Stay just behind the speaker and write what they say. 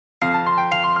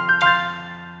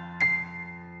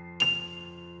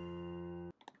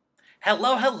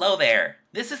Hello, hello there!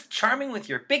 This is Charming with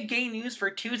your big gay news for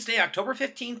Tuesday, October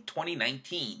 15th,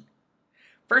 2019.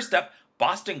 First up,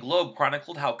 Boston Globe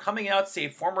chronicled how coming out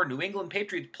saved former New England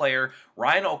Patriots player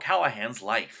Ryan O'Callahan's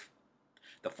life.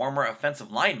 The former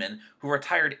offensive lineman, who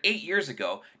retired 8 years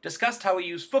ago, discussed how he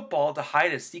used football to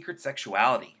hide his secret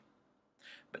sexuality.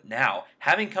 But now,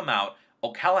 having come out,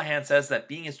 O'Callahan says that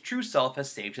being his true self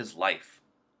has saved his life.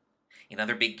 In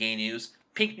other big gay news,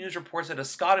 Pink News reports that a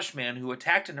Scottish man who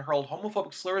attacked and hurled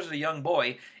homophobic slurs at a young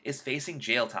boy is facing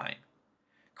jail time.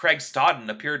 Craig Stodden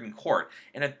appeared in court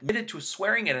and admitted to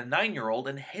swearing at a 9-year-old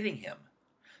and hitting him.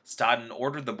 Stodden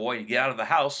ordered the boy to get out of the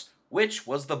house, which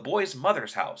was the boy's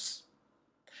mother's house.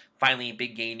 Finally, in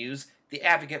big gay news, The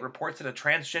Advocate reports that a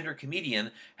transgender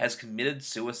comedian has committed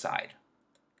suicide.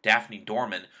 Daphne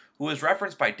Dorman, who was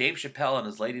referenced by Dave Chappelle in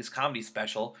his latest comedy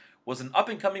special, was an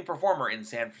up-and-coming performer in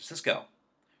San Francisco.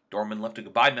 Dorman left a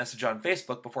goodbye message on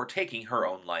Facebook before taking her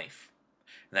own life.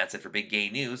 And that's it for Big Gay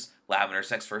News.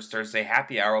 Lavender's next First Thursday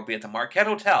happy hour will be at the Marquette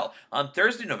Hotel on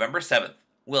Thursday, November 7th.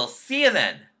 We'll see you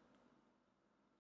then!